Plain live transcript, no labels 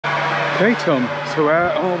Okay, Tom, so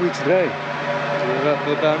where are we today? We're at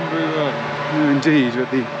the Banbury run. No, indeed, we're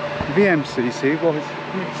at the VMCC. Well, it's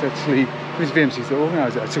actually, it's VMCC that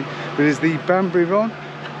organised it actually, but it's the Banbury run,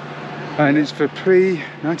 and it's for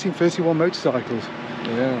pre-1931 motorcycles.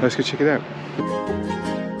 Yeah. Let's go check it out.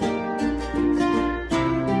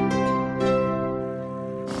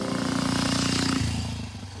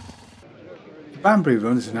 The Banbury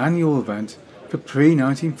Run is an annual event for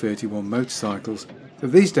pre-1931 motorcycles that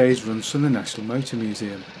these days runs from the National Motor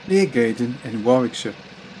Museum near Gaydon in Warwickshire.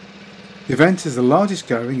 The event is the largest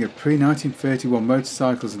gathering of pre-1931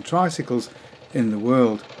 motorcycles and tricycles in the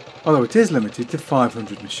world, although it is limited to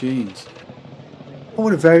 500 machines. Oh,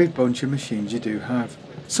 what a varied bunch of machines you do have.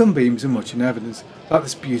 Some beams are much in evidence, like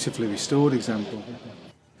this beautifully restored example.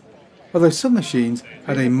 Although some machines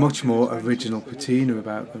had a much more original patina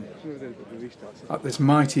about them. Like this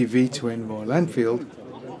mighty V-twin Royal Enfield,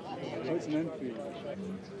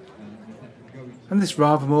 and this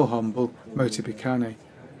rather more humble Motor Picani.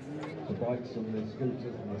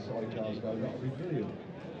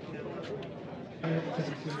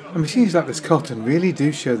 And machines like this Cotton really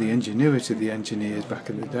do show the ingenuity of the engineers back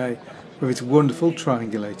in the day, with its wonderful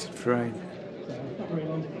triangulated frame.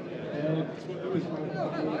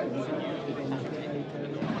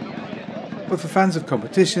 But for fans of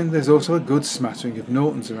competition, there's also a good smattering of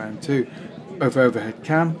Nortons around too, both overhead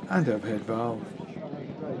cam and overhead valve.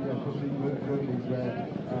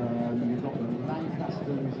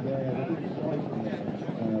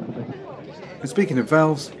 And speaking of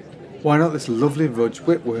valves, why not this lovely Rudge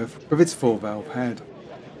Whitworth with its 4-valve head?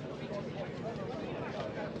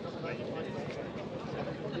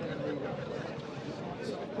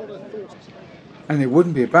 And it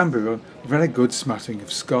wouldn't be a Banbury run without a good smattering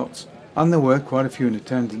of Scots, and there were quite a few in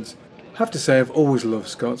attendance. I have to say I've always loved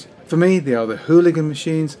Scots. For me, they are the hooligan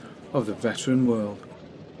machines of the veteran world.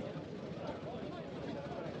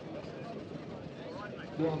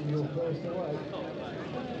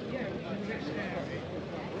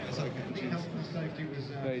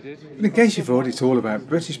 And in case you thought it's all about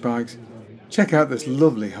British bikes, check out this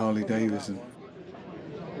lovely Harley Davidson.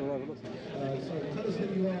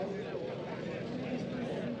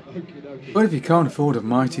 But if you can't afford a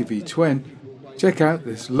mighty V-twin, check out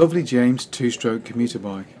this lovely James 2-stroke commuter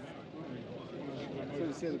bike.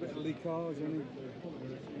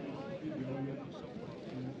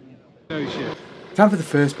 Time for the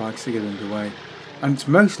first bikes to get underway, and it's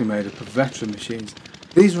mostly made up of veteran machines.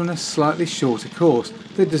 These run a slightly shorter course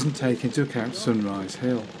that doesn't take into account Sunrise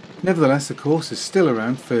Hill. Nevertheless, the course is still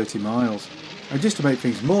around 30 miles, and just to make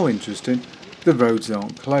things more interesting, the roads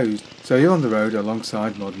aren't closed, so you're on the road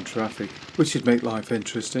alongside modern traffic, which should make life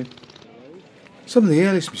interesting. Some of the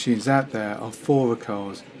earliest machines out there are 4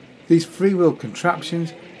 cars. These free-wheel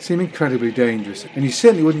contraptions seem incredibly dangerous, and you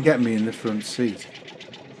certainly wouldn't get me in the front seat.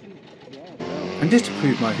 And just to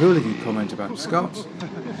prove my hooligan comment about Scots,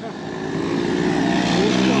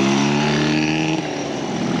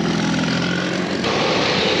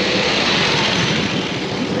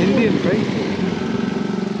 Indian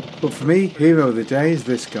faithful. But for me, hero of the day is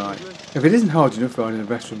this guy. If it isn't hard enough riding a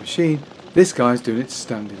veteran machine, this guy's doing it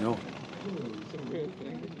standing up.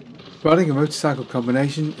 Riding a motorcycle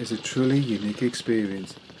combination is a truly unique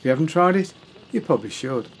experience. If you haven't tried it, you probably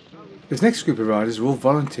should. This next group of riders are all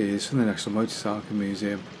volunteers from the National Motorcycle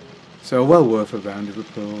Museum, so well worth a round of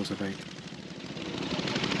applause, I think.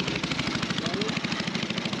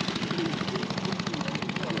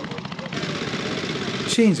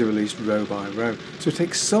 Machines are released row by row, so it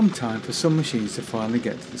takes some time for some machines to finally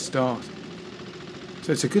get to the start.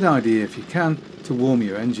 So it's a good idea, if you can, to warm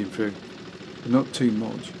your engine through, but not too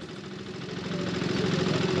much.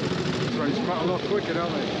 So it's quite a lot quicker,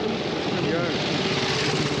 aren't they? There we go.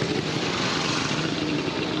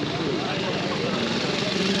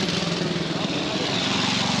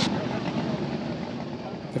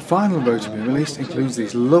 The final row to be released includes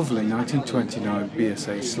these lovely 1929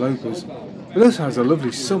 BSA slopers. It also has a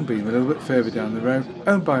lovely Sunbeam a little bit further down the road,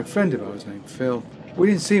 owned by a friend of ours named Phil. We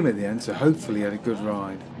didn't see him at the end, so hopefully he had a good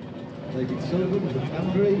ride.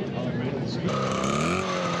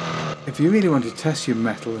 If you really want to test your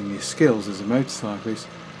mettle and your skills as a motorcyclist,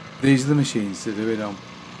 these are the machines to do it on.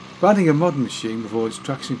 Riding a modern machine with all its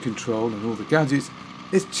traction control and all the gadgets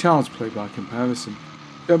is child's play by comparison.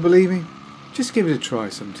 Don't believe me? Just give it a try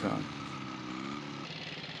sometime.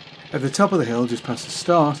 At the top of the hill just past the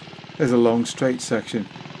start, there's a long straight section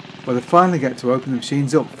where they finally get to open the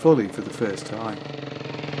machines up fully for the first time.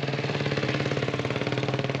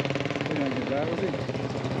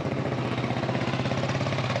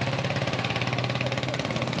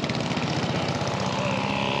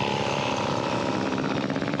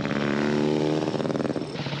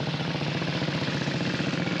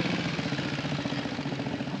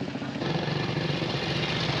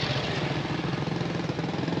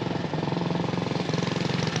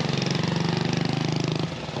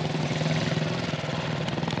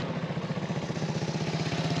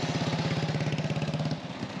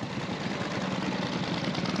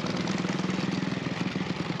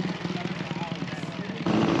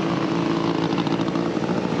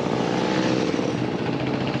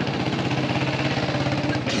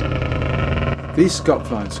 These Scott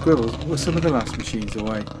flying squirrels were some of the last machines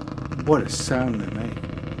away. What a sound they make.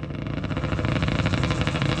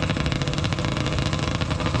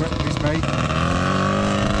 Breakfast, mate.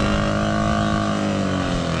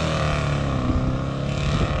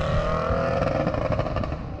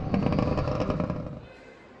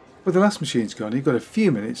 With the last machines gone, you've got a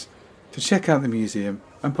few minutes to check out the museum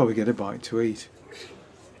and probably get a bite to eat.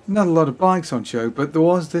 Not a lot of bikes on show, but there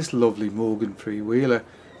was this lovely Morgan three-wheeler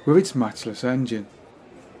with its matchless engine.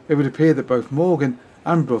 It would appear that both Morgan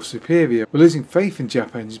and Brough Superior were losing faith in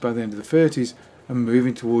Jap engines by the end of the 30s and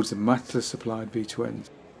moving towards the matchless supplied V-twins.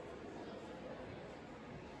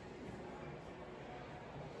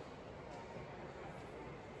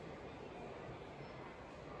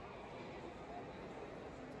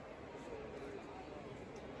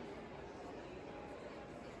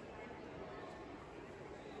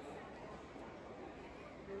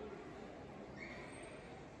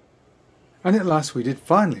 And at last we did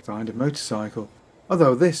finally find a motorcycle,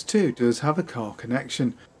 although this too does have a car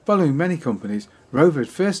connection. Following many companies, Rover had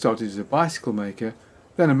first started as a bicycle maker,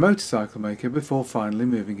 then a motorcycle maker before finally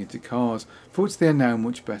moving into cars, for which they are now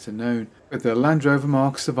much better known, with their Land Rover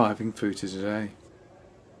mark surviving through to today.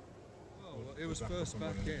 Well, it was first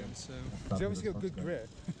back in, so... You obviously got good grip.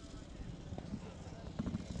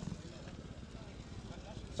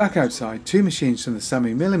 Back outside, two machines from the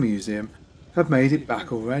Sammy Miller Museum have made it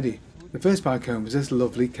back already. The first bike home was this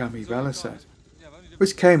lovely Camivella set,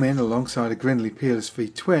 which came in alongside a Grinley Peerless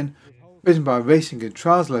V-twin, written by racing and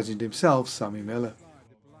trials legend himself, Sammy Miller.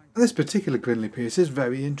 And this particular Grinley Pierce is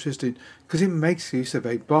very interesting because it makes use of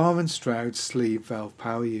a Bar and Stroud sleeve valve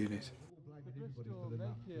power unit.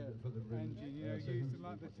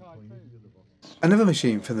 Another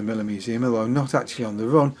machine from the Miller Museum, although not actually on the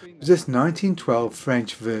run, was this 1912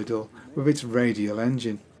 French Verdel with its radial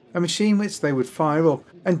engine, a machine which they would fire up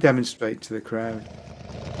and demonstrate to the crowd.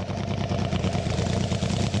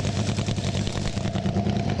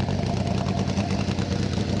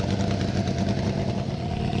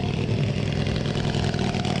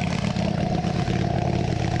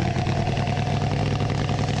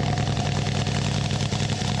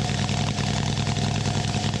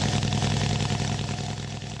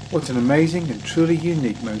 What an amazing and truly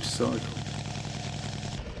unique motorcycle.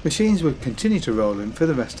 Machines would continue to roll in for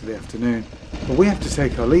the rest of the afternoon, but we have to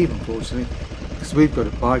take our leave unfortunately because we've got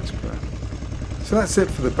a bike to prep. So that's it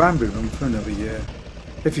for the Bambury run for another year.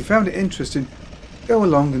 If you found it interesting, go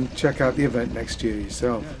along and check out the event next year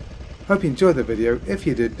yourself. Hope you enjoyed the video. If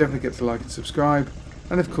you did, don't forget to like and subscribe,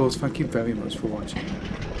 and of course thank you very much for watching.